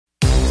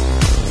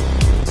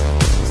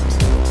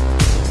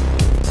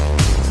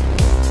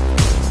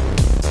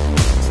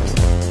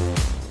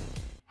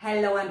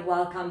Hello and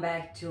welcome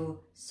back to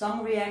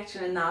Song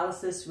Reaction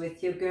Analysis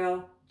with your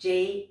girl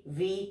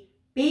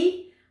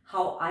JVB.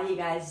 How are you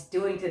guys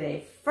doing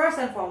today? First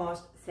and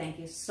foremost, thank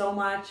you so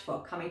much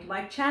for coming to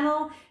my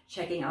channel,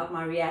 checking out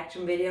my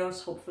reaction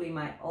videos, hopefully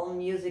my own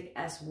music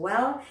as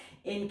well.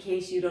 In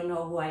case you don't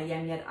know who I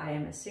am yet, I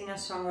am a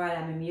singer-songwriter,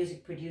 I'm a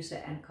music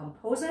producer and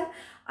composer.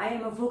 I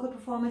am a vocal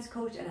performance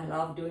coach and I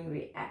love doing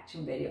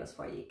reaction videos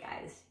for you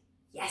guys.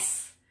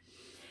 Yes!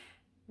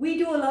 We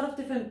do a lot of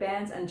different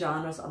bands and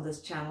genres on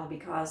this channel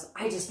because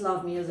I just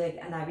love music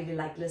and I really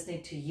like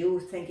listening to you.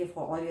 Thank you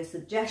for all your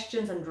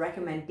suggestions and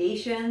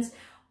recommendations.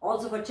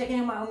 Also for checking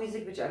out my own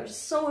music, which I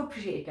so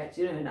appreciate, guys.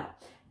 You don't even know.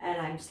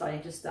 And I'm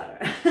starting to stutter.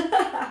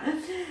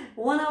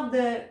 One of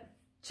the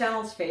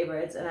channel's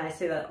favorites, and I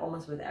say that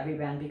almost with every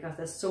band because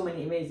there's so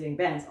many amazing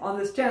bands on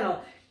this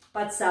channel,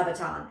 but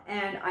Sabaton.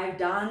 And I've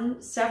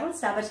done several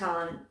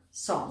Sabaton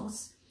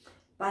songs,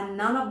 but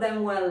none of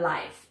them were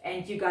live.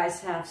 And you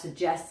guys have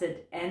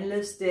suggested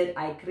Livstid,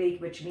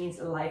 Krig, which means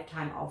a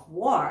lifetime of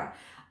war.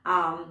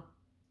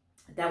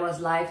 That was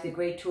live, the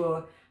great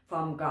tour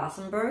from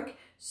Gothenburg.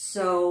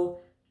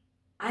 So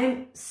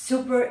I'm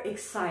super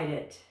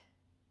excited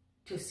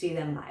to see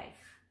them live.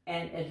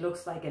 And it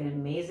looks like an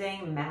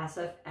amazing,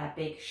 massive,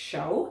 epic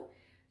show.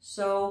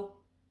 So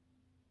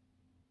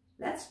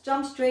let's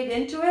jump straight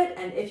into it.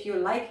 And if you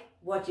like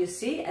what you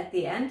see at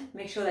the end,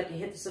 make sure that you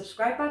hit the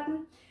subscribe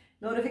button,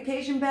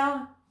 notification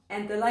bell,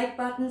 and the like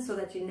button so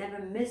that you never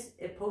miss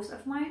a post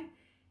of mine.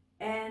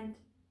 And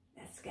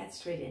let's get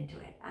straight into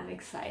it. I'm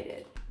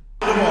excited.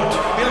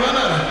 Mina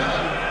vänner,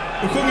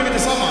 nu sjunger vi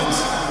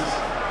tillsammans.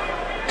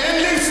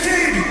 En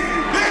livstid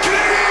med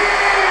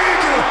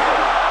Krig!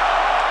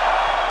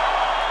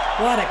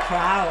 What a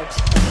crowd!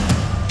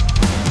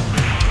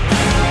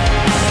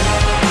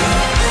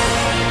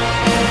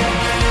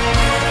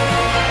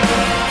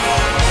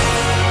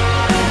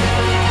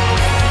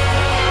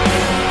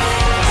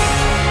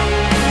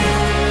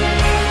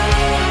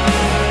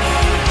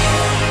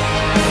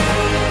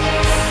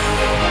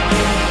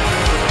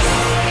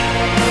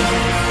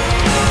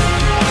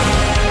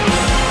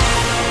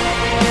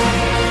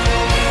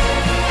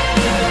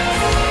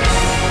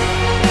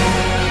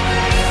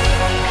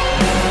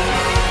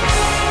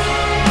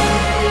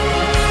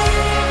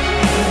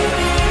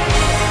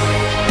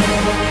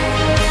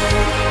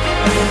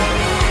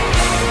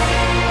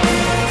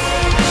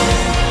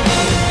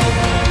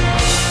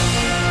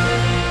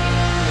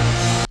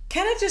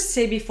 Just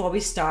say before we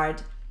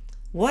start,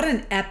 what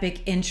an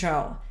epic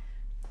intro.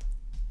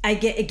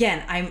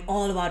 Again, I'm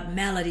all about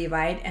melody,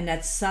 right? And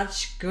that's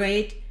such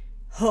great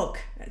hook,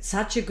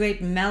 such a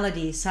great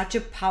melody, such a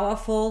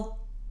powerful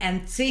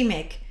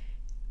anthemic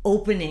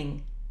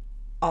opening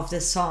of the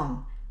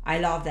song. I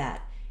love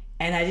that.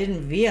 And I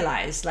didn't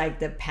realize, like,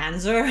 the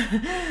Panzer,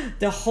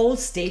 the whole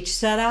stage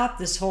setup,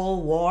 this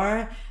whole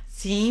war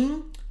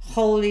theme.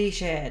 Holy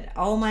shit.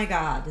 Oh my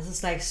God. This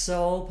is like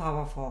so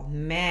powerful.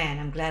 Man,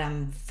 I'm glad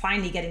I'm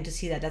finally getting to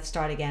see that. Let's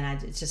start again.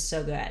 It's just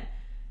so good.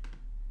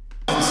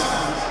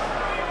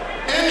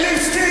 En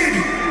livstid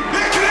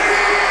med Krig!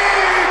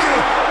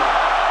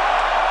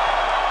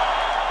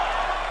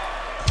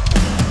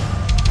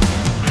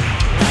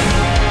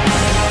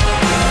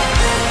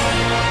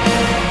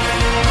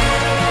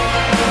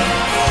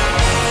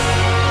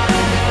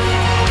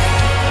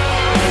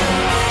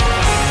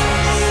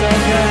 So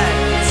good.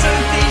 So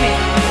theming.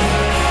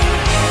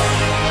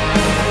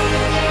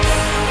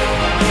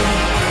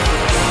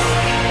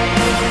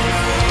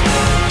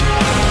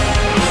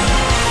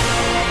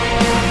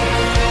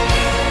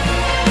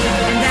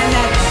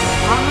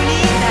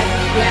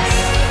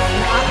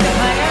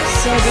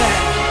 So good.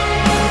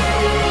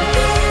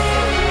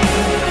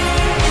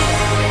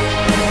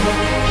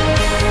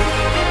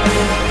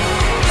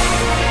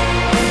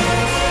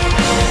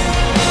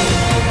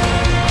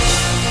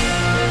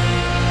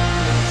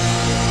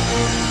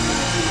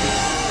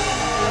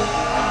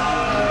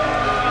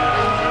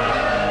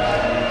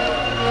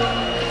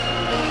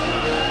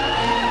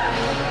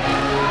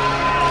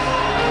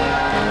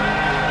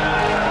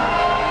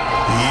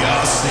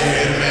 Jag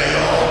ser mig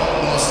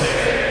om och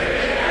ser.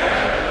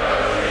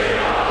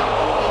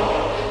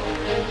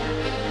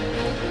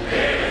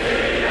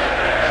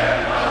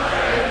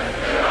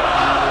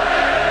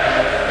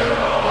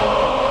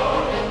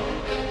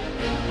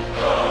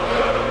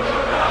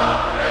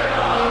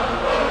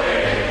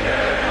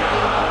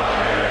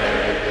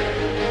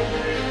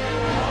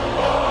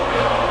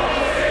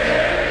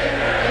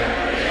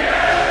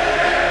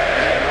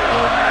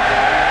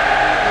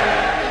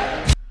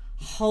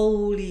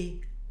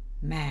 Holy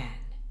man.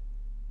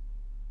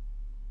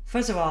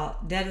 First of all,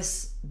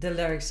 the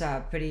lyrics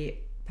are pretty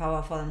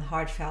powerful and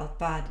heartfelt,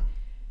 but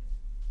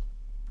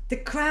the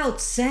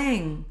crowd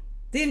sang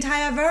the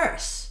entire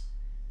verse.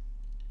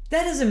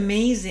 That is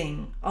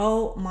amazing.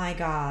 Oh my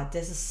God.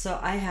 This is so,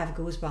 I have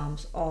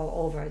goosebumps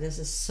all over. This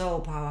is so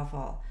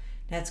powerful.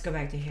 Let's go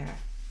back to here.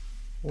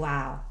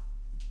 Wow.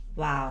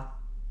 Wow.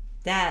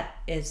 That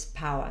is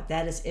power.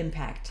 That is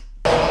impact.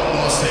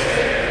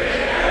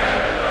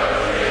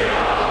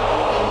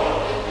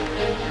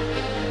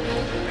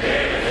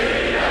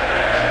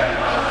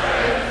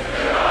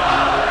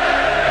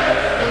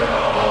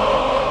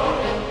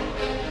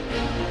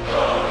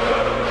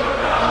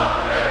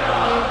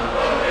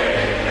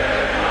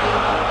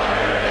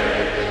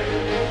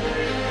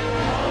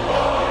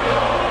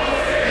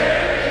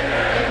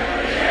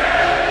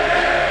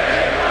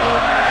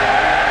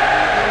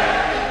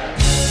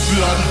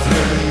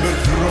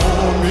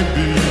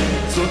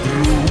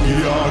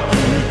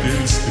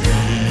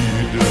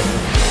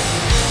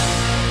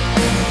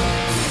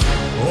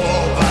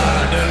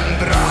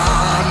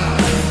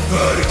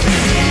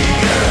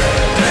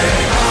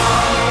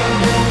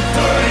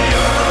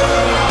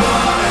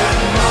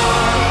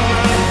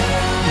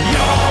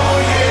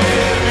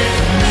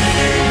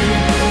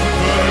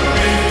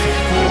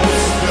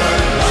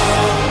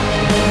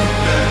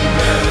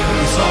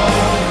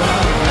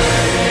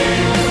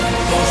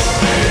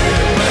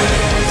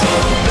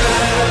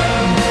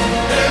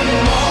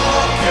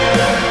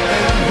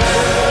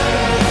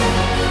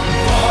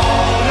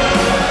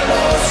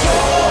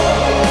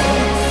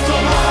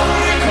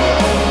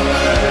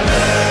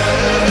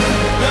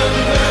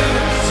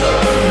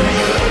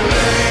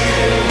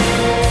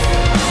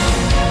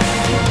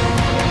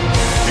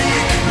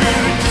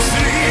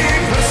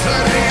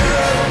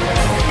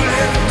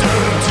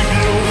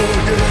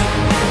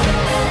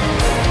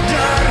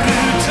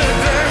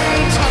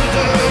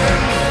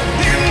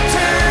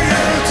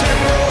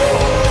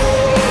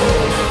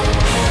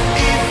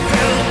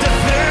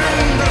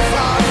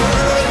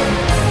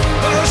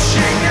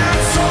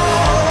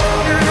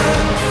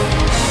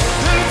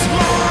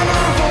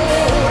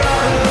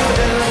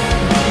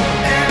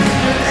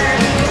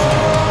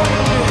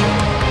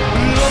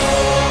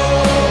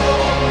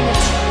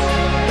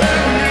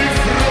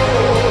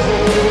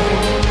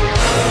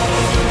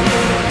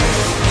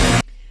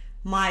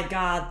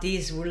 God,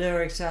 these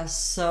lyrics are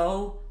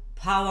so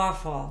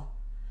powerful.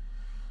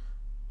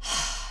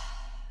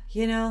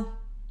 You know,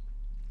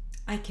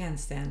 I can't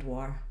stand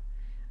war.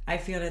 I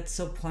feel it's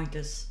so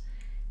pointless.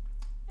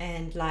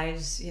 And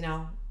lives, you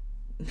know,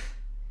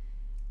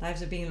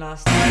 lives are being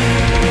lost.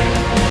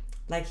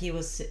 Like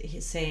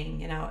he's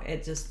saying, you know,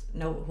 it just,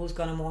 no, who's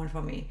gonna mourn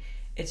for me?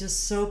 It's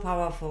just so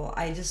powerful.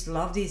 I just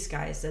love these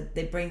guys, that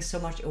they bring so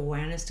much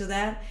awareness to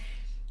that.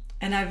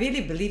 And I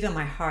really believe in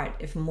my heart,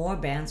 if more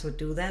bands would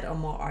do that or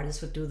more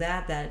artists would do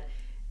that, that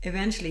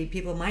eventually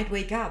people might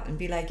wake up and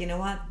be like, you know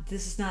what,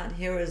 this is not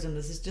heroism,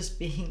 this is just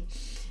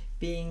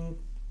being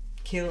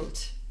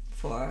killed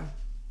for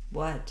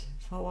what?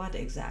 For what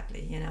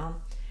exactly, you know?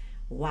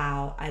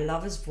 Wow, I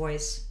love his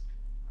voice.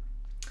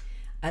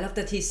 I love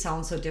that he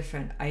sounds so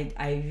different.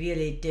 I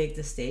really dig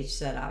the stage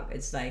setup.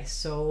 It's like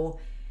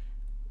so,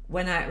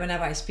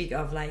 whenever I speak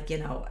of like, you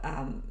know,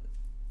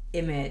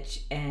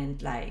 image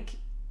and like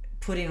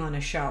putting on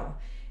a show,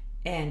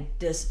 and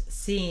this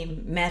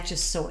theme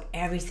matches so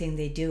everything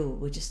they do,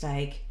 which is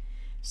like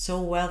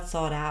so well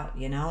thought out,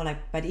 you know,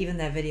 like, but even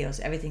their videos,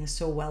 everything is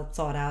so well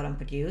thought out and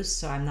produced,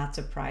 so I'm not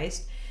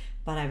surprised.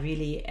 But I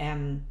really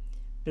am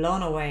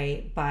blown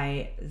away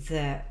by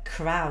the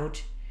crowd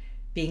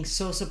being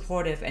so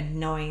supportive and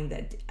knowing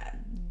that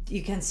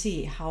you can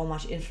see how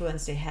much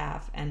influence they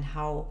have and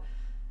how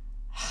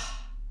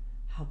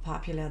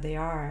popular they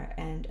are,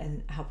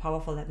 and how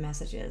powerful that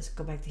message is.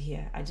 Go back to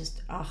here. I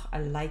just, I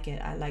like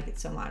it. I like it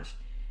so much.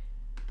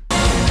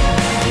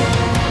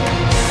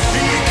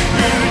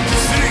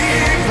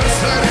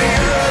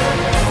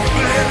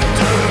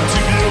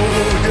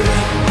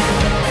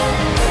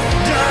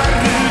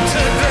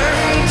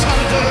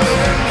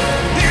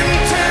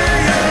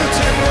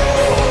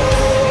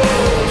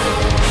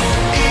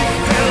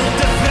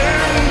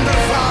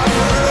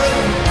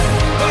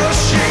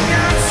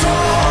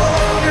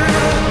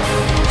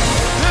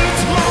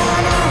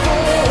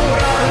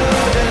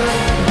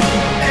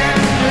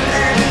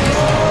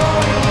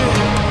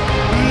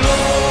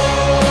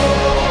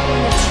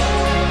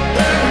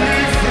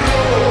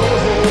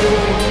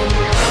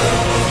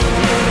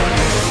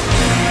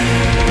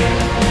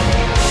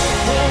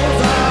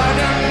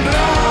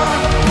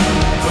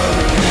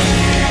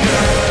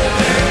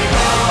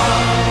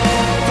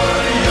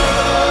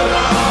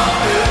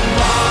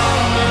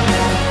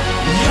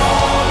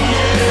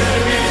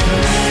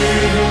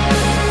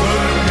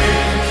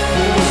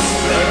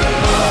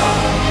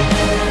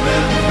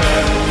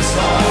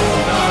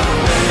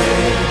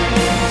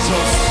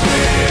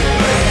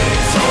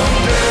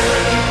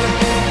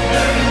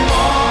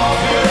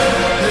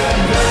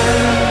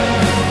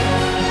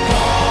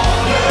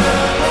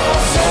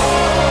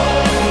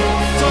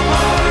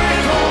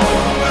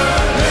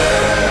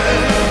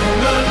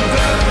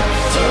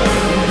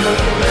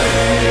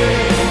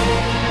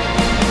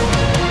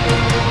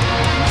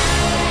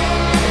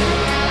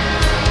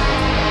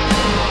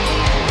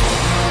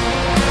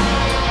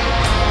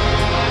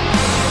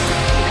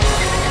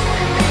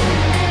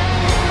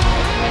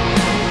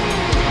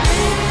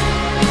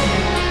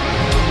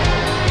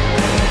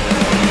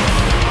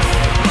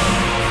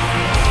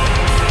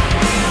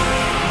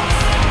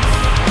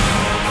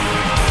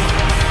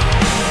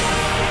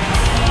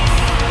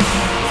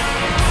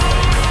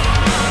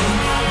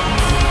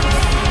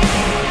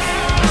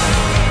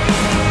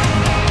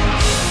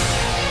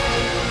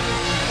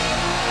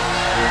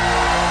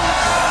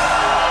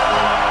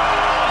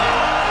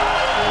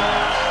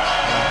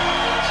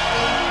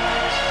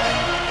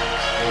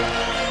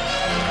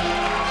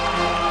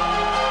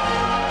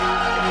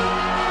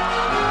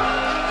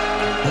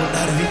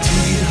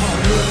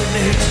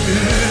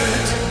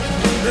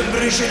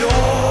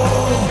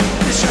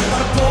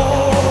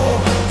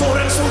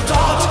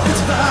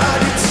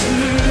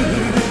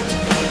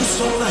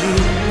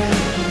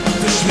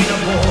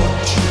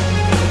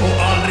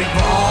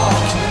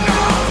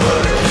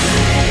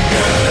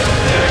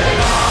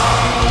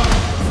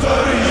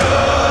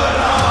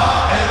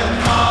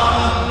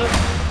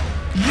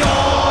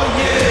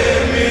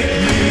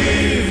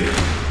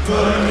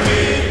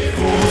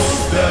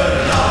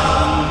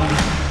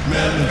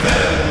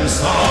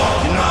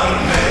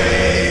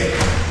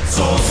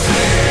 Så se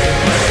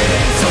mig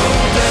som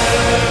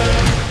den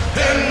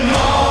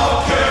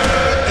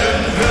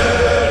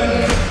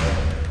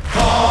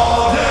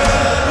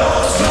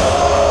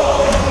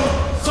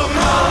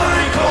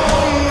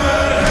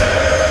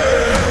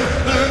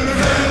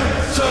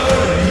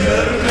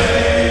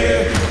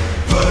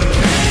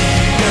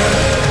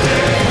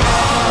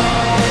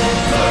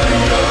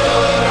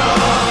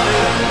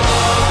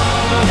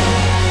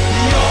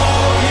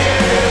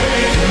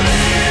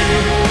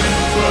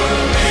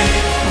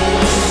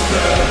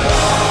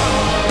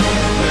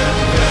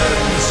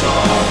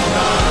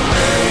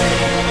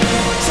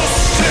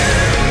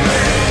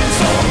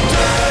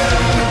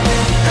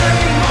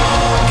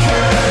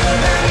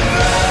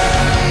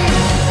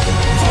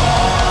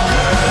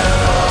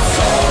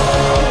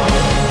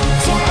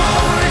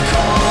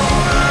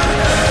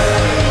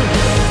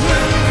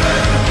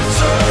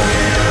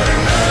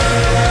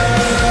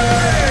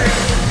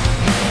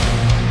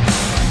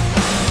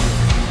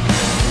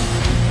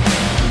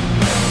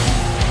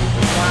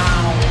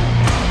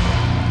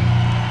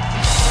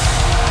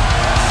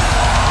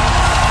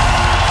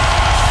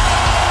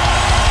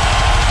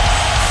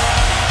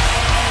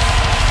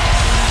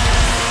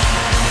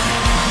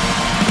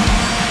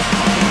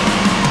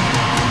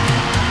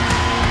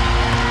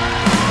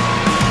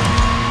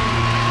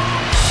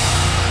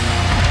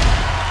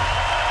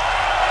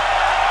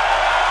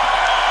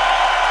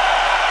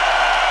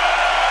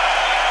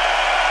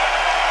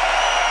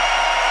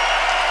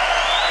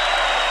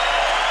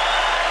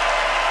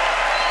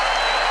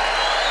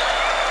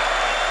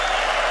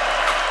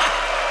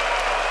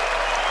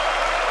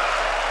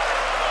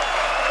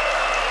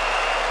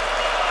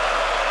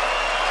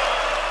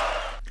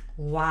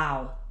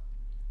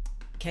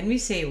Can we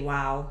say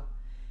wow?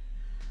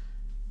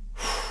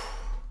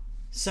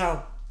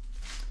 So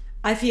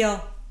I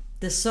feel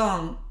the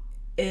song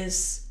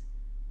is,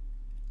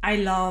 I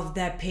love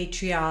that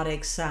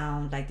patriotic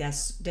sound. Like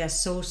they're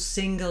so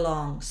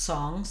sing-along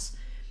songs.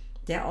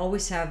 They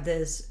always have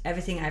this,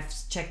 everything I've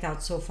checked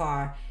out so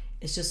far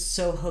is just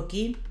so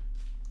hooky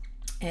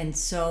and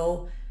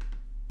so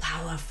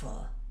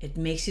powerful. It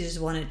makes you just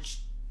want to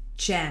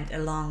chant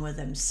along with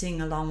them,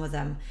 sing along with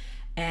them.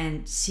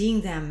 And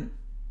seeing them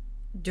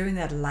during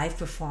that live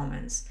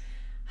performance,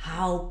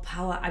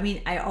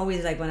 I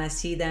always, like when I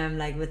see them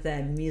like with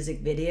the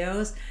music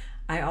videos,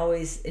 I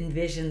always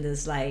envision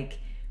this, like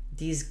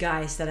these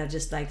guys that are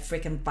just like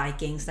freaking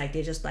Vikings, like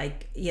they're just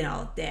like, you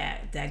know,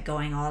 they're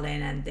going all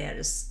in, and they're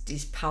just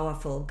these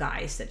powerful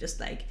guys that just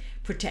like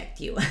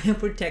protect you,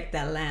 protect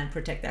their land,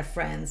 protect their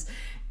friends.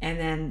 And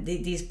then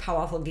these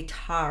powerful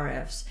guitar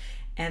riffs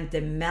and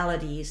the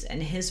melodies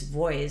and his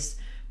voice.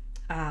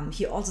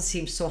 He also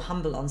seems so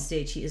humble on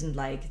stage. He isn't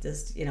like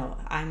this, you know,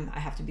 I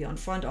have to be on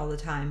front all the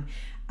time,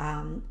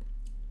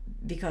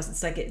 because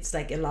it's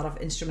like a lot of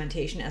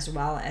instrumentation as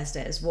well as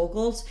there is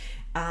vocals.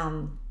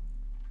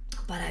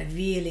 But I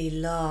really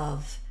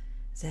love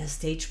their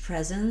stage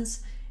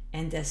presence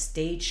and their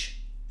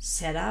stage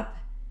setup.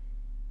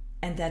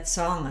 And that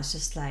song was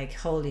just like,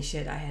 holy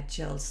shit, I had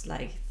chills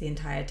like the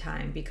entire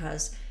time,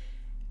 because,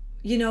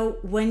 you know,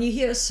 when you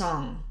hear a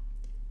song,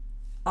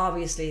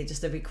 obviously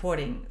just the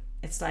recording,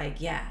 it's like,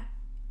 yeah,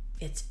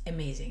 it's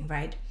amazing,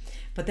 right?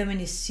 But then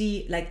when you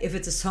see, like, if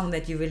it's a song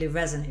that you really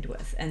resonate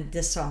with, and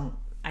this song,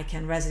 I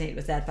can resonate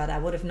with that, but I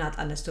would have not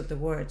understood the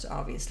words,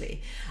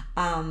 obviously.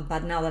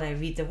 But now that I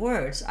read the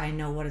words, I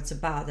know what it's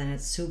about, and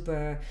it's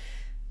super,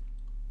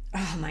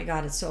 oh my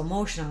God, it's so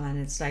emotional, and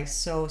it's like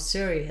so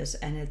serious,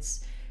 and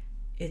it's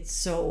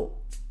so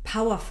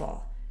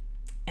powerful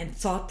and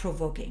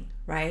thought-provoking,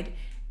 right?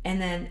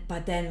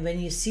 But then when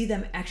you see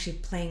them actually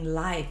playing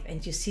live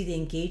and you see the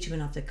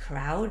engagement of the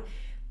crowd,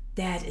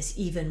 that is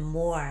even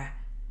more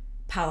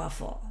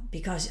powerful,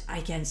 because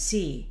I can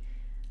see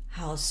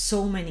how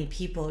so many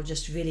people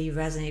just really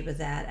resonate with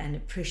that and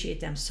appreciate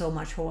them so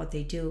much for what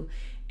they do.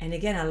 And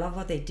again, I love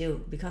what they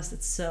do, because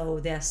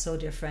they're so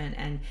different,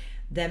 and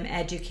them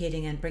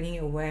educating and bringing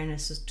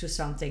awareness to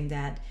something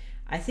that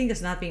I think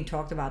is not being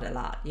talked about a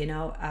lot, you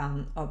know,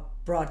 or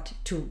brought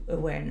to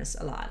awareness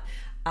a lot.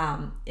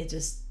 It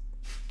just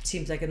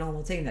seems like a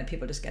normal thing that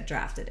people just get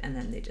drafted and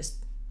then they just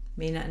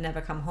may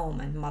never come home,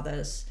 and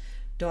mothers,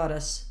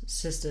 daughters,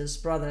 sisters,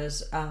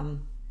 brothers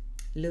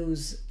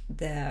lose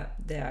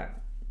their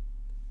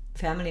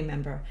family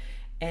member,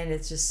 and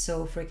it's just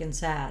so freaking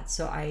sad.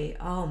 So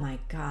oh my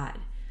God,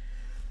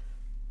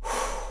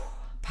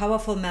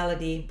 powerful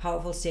melody,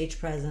 powerful stage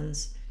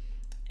presence,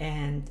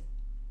 and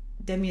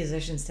the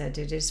musicians that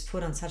they just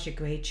put on such a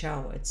great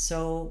show. It's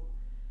so,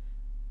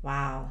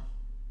 wow.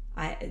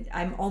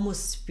 I'm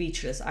almost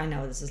speechless. I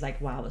know this is like,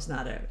 wow, it's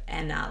not an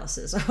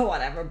analysis or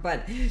whatever,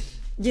 but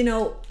you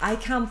know, I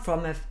come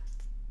from a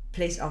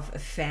place of a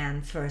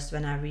fan first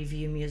when I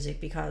review music,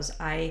 because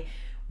I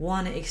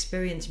want to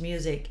experience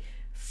music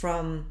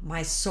from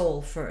my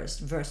soul first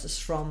versus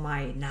from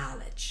my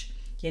knowledge,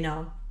 you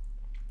know.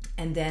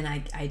 And then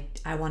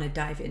I want to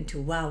dive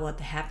into, wow, what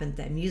happened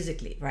there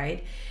musically,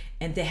 right?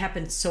 And there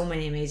happened so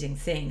many amazing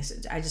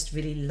things. I just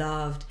really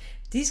loved,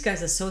 these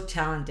guys are so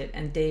talented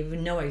and they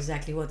know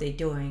exactly what they're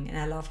doing. And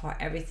I love how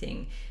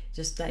everything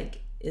just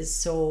like is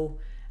so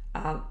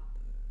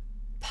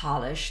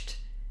polished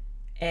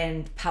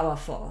and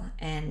powerful,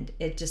 and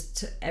it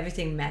just,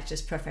 everything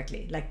matches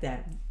perfectly. Like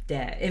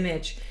their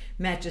image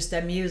matches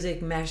their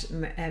music, matches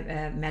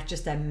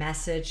their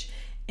message.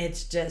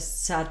 It's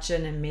just such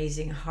an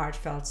amazing,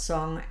 heartfelt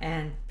song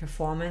and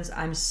performance.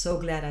 I'm so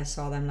glad I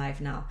saw them live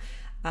now.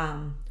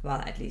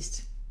 Well, at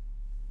least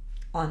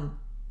on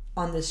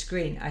the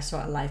screen, I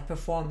saw a live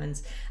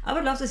performance. I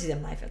would love to see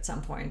them live at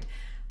some point.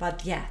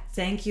 But yeah,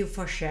 thank you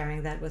for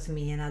sharing that with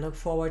me, and I look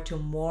forward to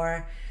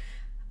more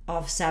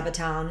of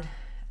Sabaton.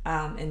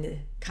 In the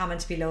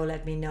comments below,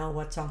 let me know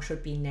what song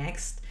should be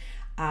next.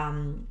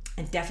 And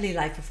definitely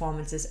live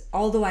performances,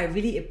 although I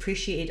really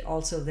appreciate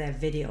also their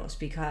videos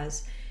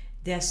because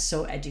they're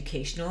so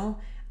educational.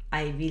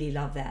 I really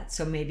love that.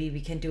 So maybe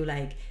we can do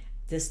like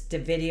the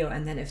video,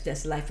 and then if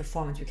there's a live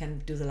performance, we can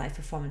do the live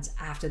performance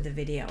after the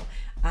video.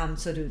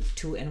 So do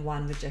 2 in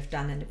 1, which I've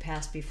done in the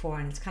past before,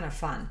 and it's kind of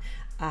fun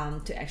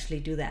to actually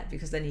do that,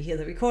 because then you hear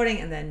the recording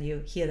and then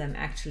you hear them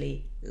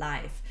actually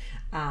live,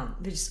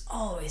 which is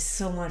always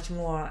so much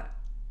more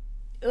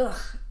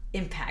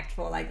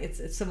impactful. Like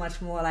it's so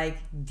much more like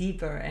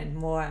deeper and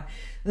more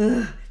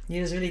you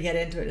just really get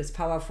into it. It's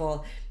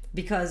powerful.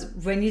 Because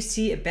when you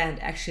see a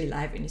band actually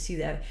live and you see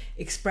their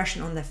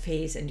expression on their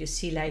face and you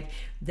see like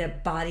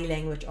their body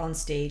language on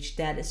stage,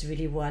 that is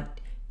really what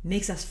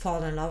makes us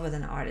fall in love with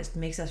an artist,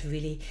 makes us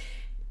really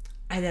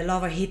either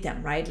love or hate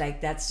them, right?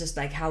 Like that's just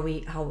like how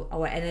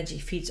our energy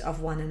feeds off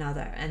one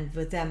another. And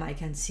with them, I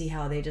can see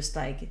how they just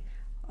like,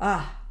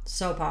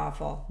 so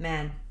powerful,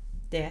 man.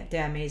 They're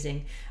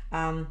amazing.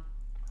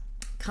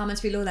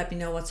 Comments below, let me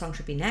know what song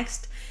should be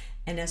next.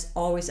 And as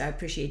always, I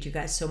appreciate you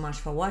guys so much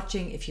for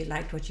watching. If you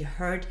liked what you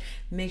heard,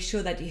 make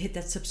sure that you hit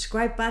that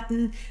subscribe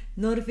button,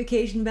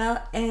 notification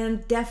bell,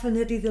 and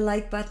definitely the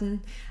like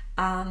button.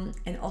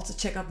 And also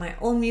check out my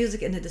own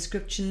music in the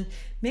description.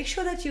 Make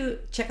sure that you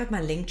check out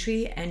my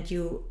Linktree and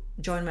you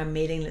join my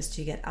mailing list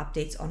to get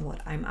updates on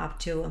what I'm up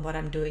to and what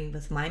I'm doing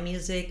with my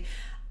music.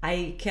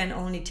 I can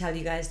only tell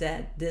you guys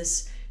that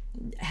this,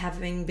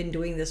 having been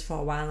doing this for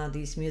a while now,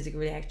 these music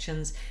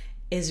reactions,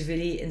 is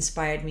really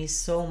inspired me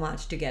so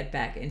much to get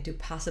back into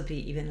possibly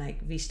even like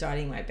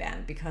restarting my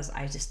band, because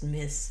I just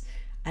miss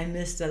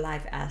the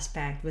live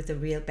aspect with a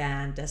real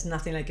band. There's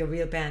nothing like a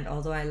real band,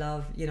 although I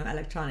love, you know,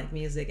 electronic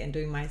music and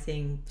doing my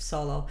thing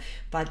solo,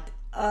 but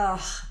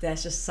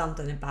there's just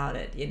something about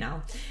it, you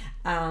know,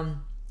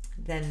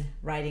 than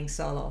writing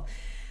solo.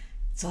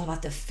 It's all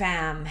about the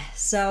fam.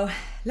 So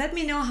let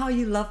me know how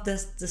you love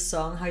this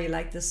song, how you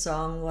like this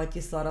song, what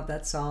you thought of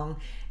that song,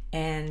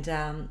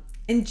 and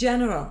in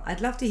general, I'd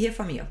love to hear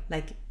from you.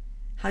 Like,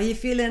 how you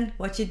feeling,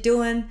 what you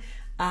doing.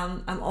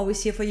 I'm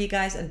always here for you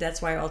guys, and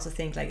that's why I also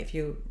think like if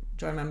you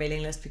join my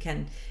mailing list, we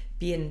can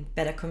be in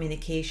better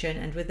communication.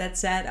 And with that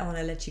said, I want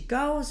to let you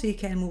go so you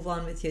can move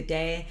on with your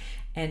day,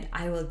 and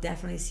I will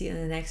definitely see you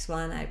in the next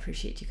one. I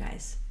appreciate you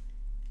guys.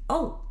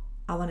 Oh,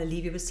 I want to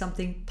leave you with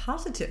something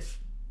positive.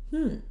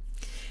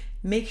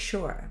 Make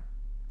sure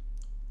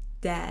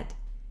that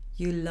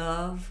you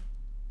love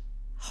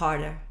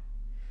harder,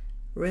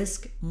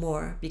 risk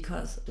more,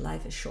 because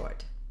life is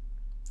short.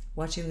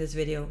 Watching this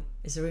video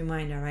is a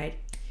reminder, right?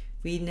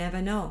 We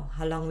never know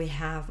how long we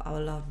have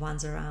our loved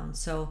ones around.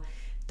 So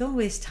don't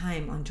waste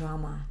time on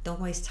drama.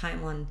 Don't waste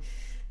time on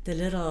the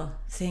little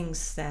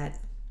things that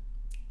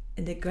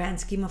in the grand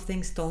scheme of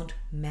things don't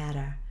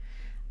matter.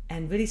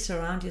 And really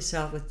surround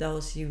yourself with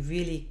those you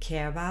really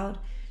care about,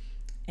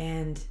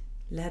 and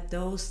let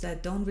those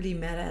that don't really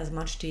matter as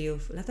much to you,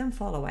 let them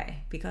fall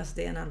away, because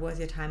they are not worth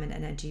your time and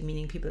energy,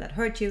 meaning people that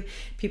hurt you,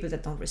 people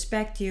that don't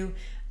respect you,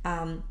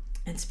 and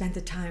spend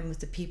the time with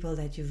the people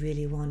that you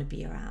really want to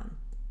be around.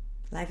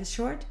 Life is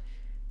short,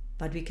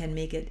 but we can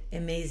make it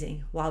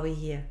amazing while we're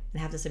here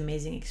and have this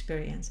amazing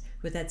experience.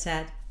 With that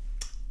said,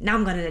 now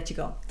I'm going to let you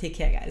go. Take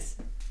care, guys.